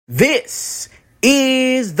This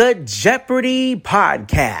is the Jeopardy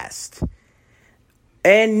podcast.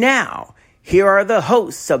 And now, here are the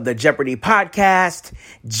hosts of the Jeopardy podcast,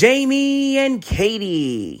 Jamie and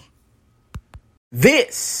Katie.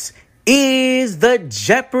 This is the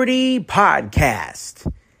Jeopardy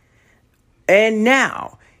podcast. And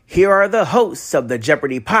now, here are the hosts of the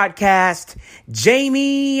Jeopardy podcast,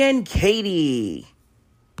 Jamie and Katie.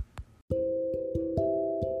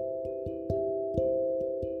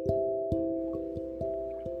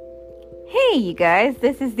 Hey, you guys,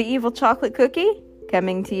 this is the Evil Chocolate Cookie,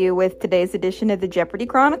 coming to you with today's edition of the Jeopardy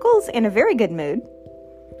Chronicles in a very good mood.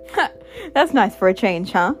 That's nice for a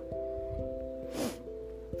change, huh?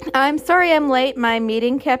 I'm sorry I'm late. My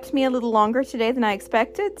meeting kept me a little longer today than I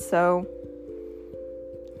expected, so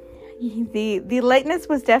the lateness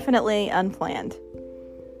was definitely unplanned.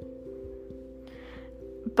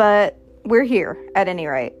 But we're here, at any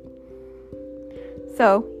rate.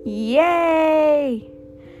 So, yay!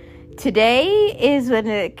 Today is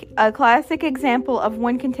a classic example of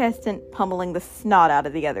one contestant pummeling the snot out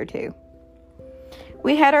of the other two.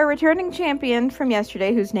 We had our returning champion from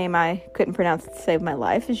yesterday, whose name I couldn't pronounce to save my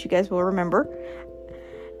life, as you guys will remember.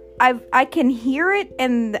 I can hear it,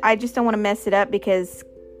 and I just don't want to mess it up because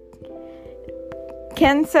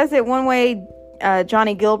Ken says it one way,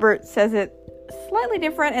 Johnny Gilbert says it slightly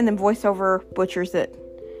different, and then voiceover butchers it.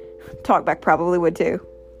 Talkback probably would too,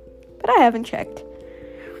 but I haven't checked.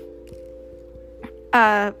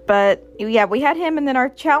 But yeah, we had him, and then our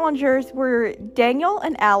challengers were Daniel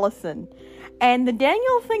and Allison. And the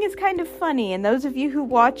Daniel thing is kind of funny, and those of you who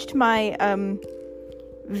watched my,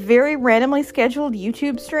 very randomly scheduled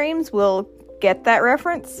YouTube streams will get that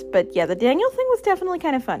reference. But yeah, the Daniel thing was definitely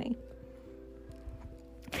kind of funny.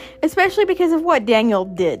 Especially because of what Daniel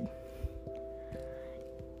did.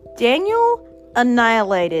 Daniel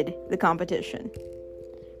annihilated the competition.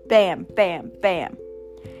 Bam, bam, bam.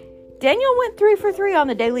 Daniel went 3 for 3 on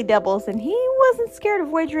the daily doubles, and he wasn't scared of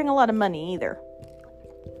wagering a lot of money either.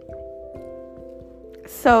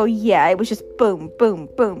 So yeah, it was just boom, boom,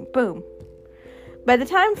 boom, boom. By the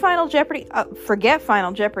time Final Jeopardy, forget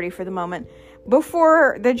Final Jeopardy for the moment,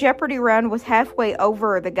 before the Jeopardy round was halfway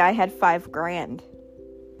over, the guy had $5,000.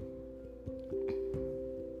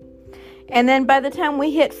 And then by the time we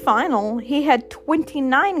hit final, he had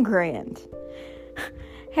 $29,000.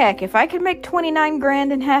 Heck, if I could make $29,000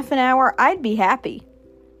 in half an hour, I'd be happy.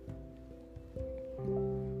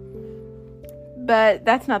 But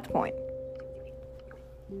that's not the point.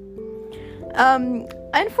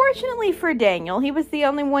 Unfortunately for Daniel, he was the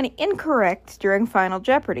only one incorrect during Final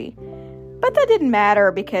Jeopardy. But that didn't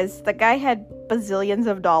matter because the guy had bazillions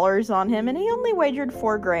of dollars on him and he only wagered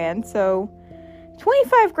 $4,000, so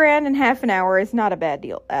 $25,000 in half an hour is not a bad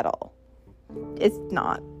deal at all. It's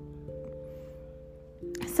not.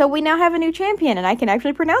 So we now have a new champion, and I can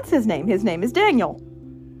actually pronounce his name. His name is Daniel.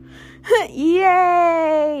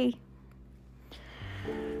 Yay!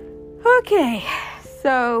 Okay,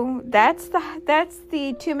 so that's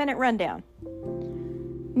the 2-minute rundown.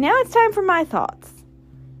 Now it's time for my thoughts.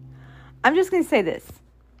 I'm just going to say this.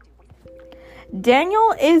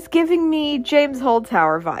 Daniel is giving me James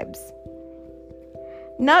Holzhauer vibes.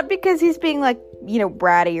 Not because he's being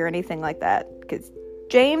bratty or anything like that. Because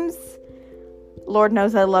James, Lord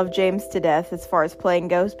knows I love James to death as far as playing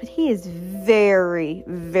goes, but he is very,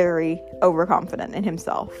 very overconfident in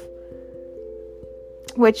himself.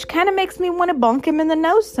 Which kind of makes me want to bonk him in the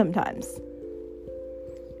nose sometimes.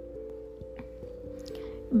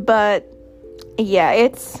 But, yeah,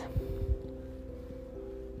 it's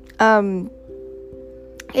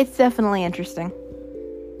definitely interesting.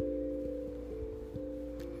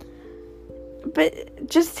 But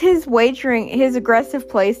just his wagering, his aggressive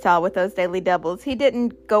play style with those daily doubles, he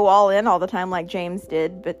didn't go all in all the time like James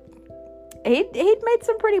did, but he'd made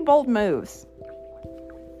some pretty bold moves.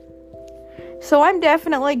 So I'm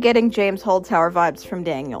definitely getting James Holzhauer vibes from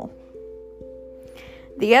Daniel.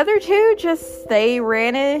 The other two they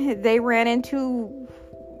ran into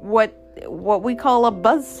what we call a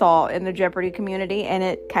buzzsaw in the Jeopardy community, and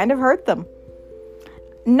it kind of hurt them.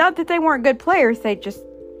 Not that they weren't good players,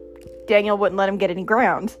 Daniel wouldn't let him get any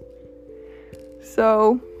ground.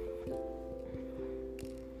 So,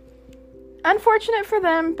 unfortunate for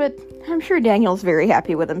them, but I'm sure Daniel's very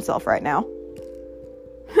happy with himself right now.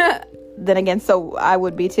 Then again, so I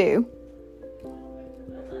would be too.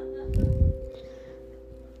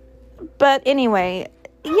 But anyway,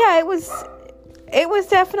 yeah, it was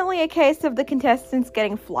definitely a case of the contestants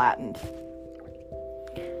getting flattened.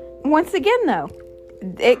 Once again, though,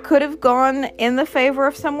 it could have gone in the favor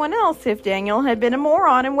of someone else if Daniel had been a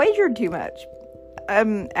moron and wagered too much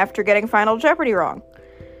after getting Final Jeopardy wrong.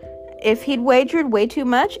 if he'd wagered way too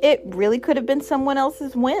much, it really could have been someone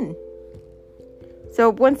else's win. So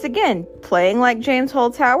once again, playing like James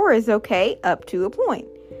Holzhauer is okay up to a point.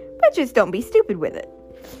 But just don't be stupid with it.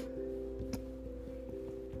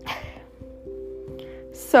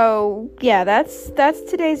 So, yeah, that's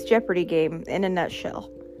today's Jeopardy game in a nutshell.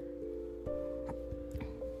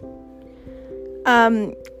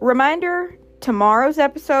 Reminder, tomorrow's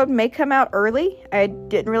episode may come out early. I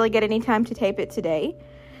didn't really get any time to tape it today.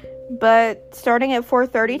 But starting at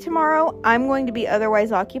 4:30 tomorrow, I'm going to be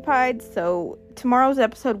otherwise occupied. So tomorrow's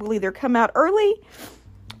episode will either come out early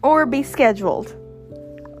or be scheduled.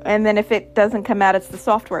 And then if it doesn't come out, it's the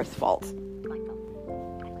software's fault.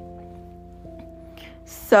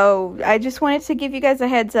 So I just wanted to give you guys a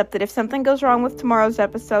heads up that if something goes wrong with tomorrow's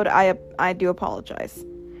episode, I do apologize.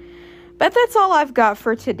 But that's all I've got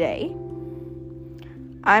for today.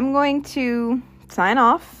 I'm going to sign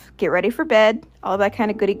off, get ready for bed, all that kind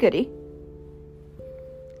of goody-goody.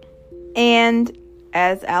 And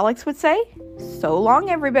as Alex would say, so long,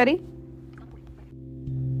 everybody.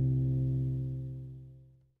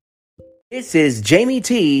 This is Jamie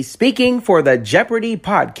T speaking for the Jeopardy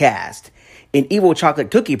podcast, an Evil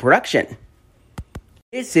Chocolate Cookie production.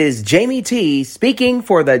 This is Jamie T speaking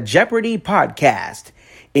for the Jeopardy podcast,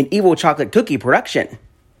 an Evil Chocolate Cookie production.